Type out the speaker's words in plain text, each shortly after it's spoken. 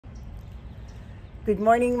Good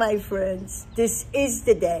morning, my friends. This is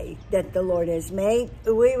the day that the Lord has made.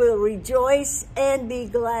 We will rejoice and be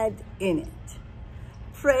glad in it.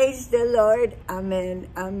 Praise the Lord. Amen.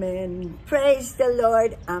 Amen. Praise the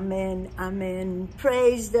Lord. Amen. Amen.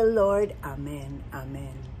 Praise the Lord. Amen.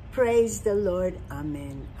 Amen. Praise the Lord.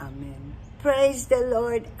 Amen. Amen. Praise the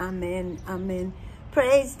Lord. Amen. Amen.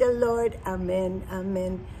 Praise the Lord. Amen.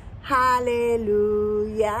 Amen.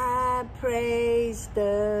 Hallelujah. Praise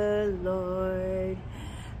the Lord.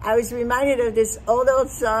 I was reminded of this old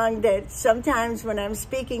song that sometimes when I'm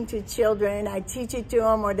speaking to children, I teach it to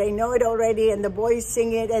them or they know it already and the boys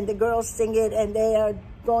sing it and the girls sing it and they are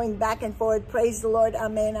going back and forth. Praise the Lord.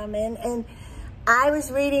 Amen. Amen. And I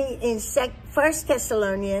was reading in 1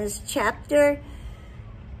 Thessalonians chapter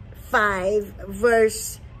 5,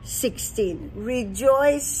 verse 16.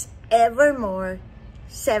 Rejoice evermore.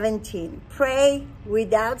 17, pray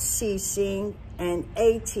without ceasing. And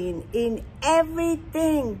 18, in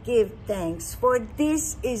everything give thanks, for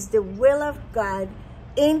this is the will of God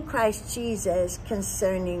in Christ Jesus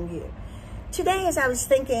concerning you. Today, as I was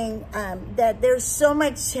thinking that there's so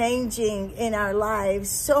much changing in our lives,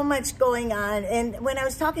 so much going on. And when I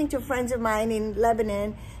was talking to friends of mine in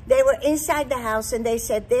Lebanon, they were inside the house and they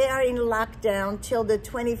said they are in lockdown till the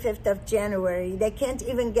 25th of January. They can't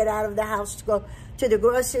even get out of the house to go to the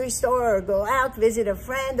grocery store or go out, visit a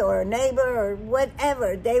friend or a neighbor or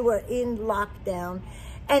whatever. They were in lockdown.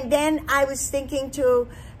 And then I was thinking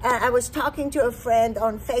I was talking to a friend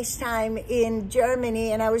on FaceTime in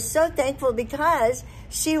Germany, and I was so thankful because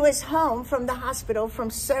she was home from the hospital from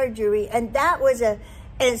surgery, and that was an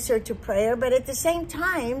answer to prayer. But at the same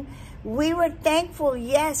time, we were thankful,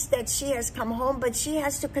 yes, that she has come home, but she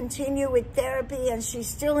has to continue with therapy, and she's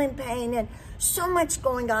still in pain, and so much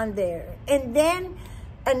going on there. And then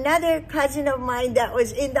another cousin of mine that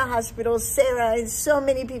was in the hospital, Sarah, and so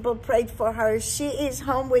many people prayed for her. She is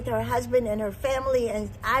home with her husband and her family,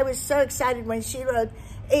 and I was so excited when she wrote,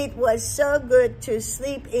 "It was so good to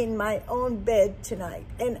sleep in my own bed tonight."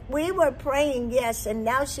 And we were praying, yes, and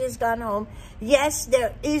now she has gone home. Yes,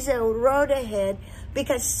 there is a road ahead,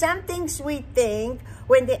 because some things we think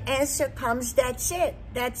when the answer comes, that's it.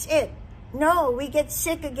 No, we get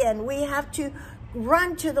sick again. We have to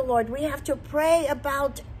run to the Lord. We have to pray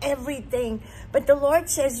about everything. But the Lord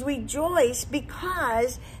says rejoice,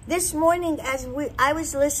 because this morning as I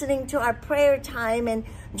was listening to our prayer time and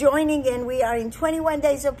joining in, we are in 21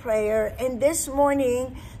 days of prayer. And this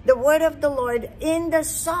morning, the word of the Lord in the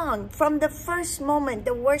song, from the first moment,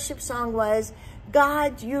 the worship song was,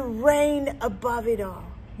 God, you reign above it all.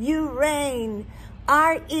 You reign.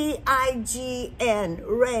 R-E-I-G-N,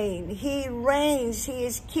 reign. He reigns. He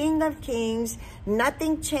is King of Kings.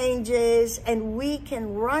 Nothing changes. And we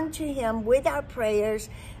can run to him with our prayers.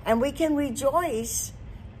 And we can rejoice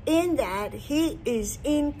in that he is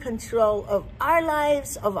in control of our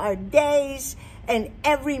lives, of our days, and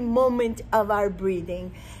every moment of our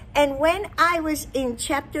breathing. And when I was in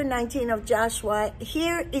chapter 19 of Joshua,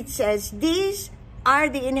 here it says, these are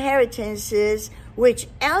the inheritances which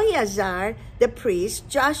Eleazar the priest,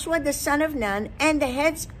 Joshua the son of Nun, and the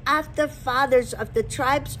heads of the fathers of the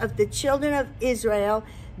tribes of the children of Israel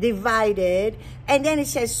divided. And then it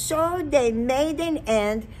says, so they made an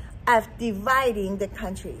end of dividing the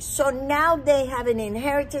country. So now they have an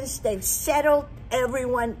inheritance. They've settled.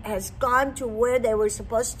 Everyone has gone to where they were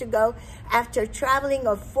supposed to go after traveling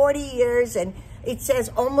of 40 years. And it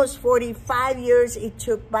says almost 45 years it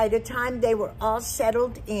took by the time they were all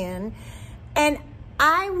settled in. And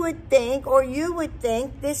I would think, or you would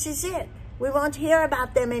think, this is it. We won't hear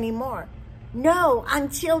about them anymore. No,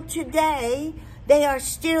 until today, there are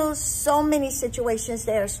still so many situations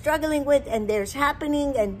they are struggling with, and there's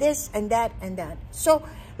happening, and this, and that, and that. So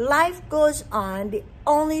life goes on. The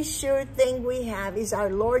only sure thing we have is our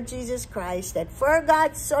Lord Jesus Christ, that for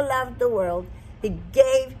God so loved the world, he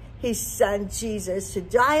gave his son Jesus to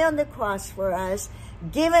die on the cross for us,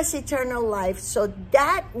 give us eternal life, so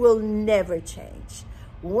that will never change.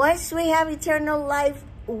 Once we have eternal life,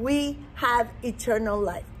 we have eternal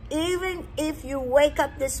life. Even if you wake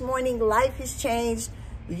up this morning, life has changed,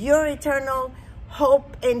 your eternal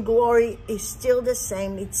hope and glory is still the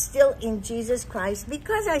same. It's still in Jesus Christ,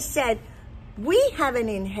 because I said, we have an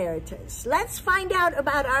inheritance. Let's find out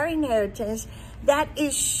about our inheritance that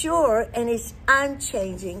is sure and is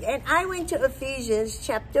unchanging. And I went to Ephesians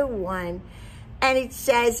chapter 1, and it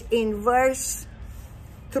says in verse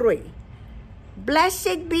 3,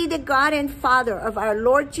 blessed be the God and Father of our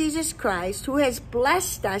Lord Jesus Christ, who has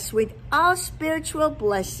blessed us with all spiritual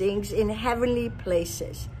blessings in heavenly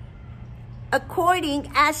places, according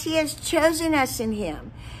as he has chosen us in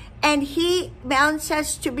him And he wants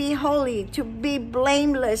us to be holy, to be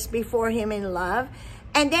blameless before him in love.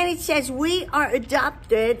 And then it says, we are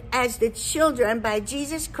adopted as the children by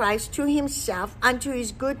Jesus Christ to himself unto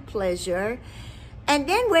his good pleasure. And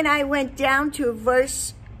then when I went down to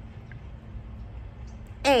verse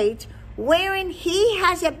 8, wherein he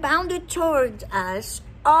has abounded toward us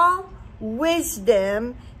all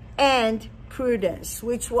wisdom and prudence,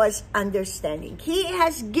 which was understanding. He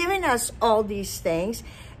has given us all these things.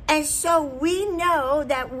 And so we know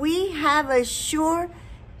that we have a sure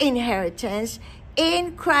inheritance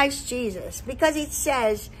in Christ Jesus, because it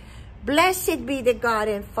says, blessed be the God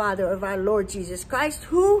and Father of our Lord Jesus Christ,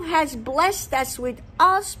 who has blessed us with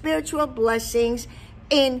all spiritual blessings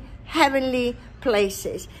in heavenly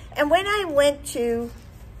places. And when I went to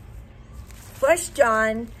 1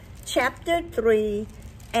 John chapter 3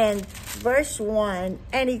 and verse 1,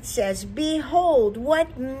 and it says, behold,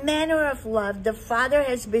 what manner of love the Father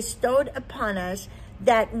has bestowed upon us,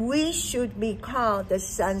 that we should be called the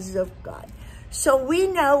sons of God. So we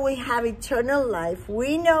know we have eternal life.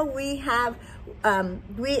 We know we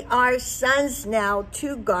are sons now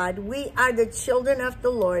to God. We are the children of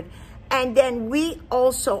the Lord. And then we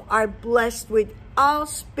also are blessed with all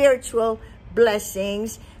spiritual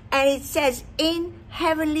blessings. And it says in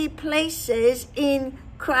heavenly places in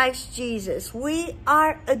Christ Jesus. We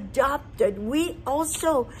are adopted. We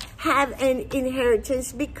also have an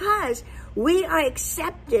inheritance because we are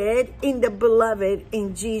accepted in the beloved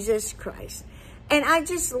in Jesus Christ. And I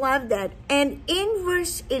just love that. And in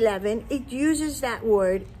verse 11, it uses that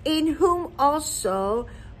word, in whom also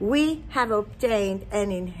we have obtained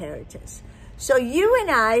an inheritance. So you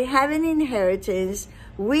and I have an inheritance.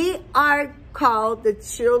 We are called the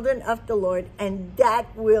children of the Lord, and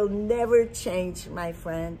that will never change, my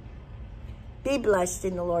friend. Be blessed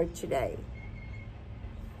in the Lord today.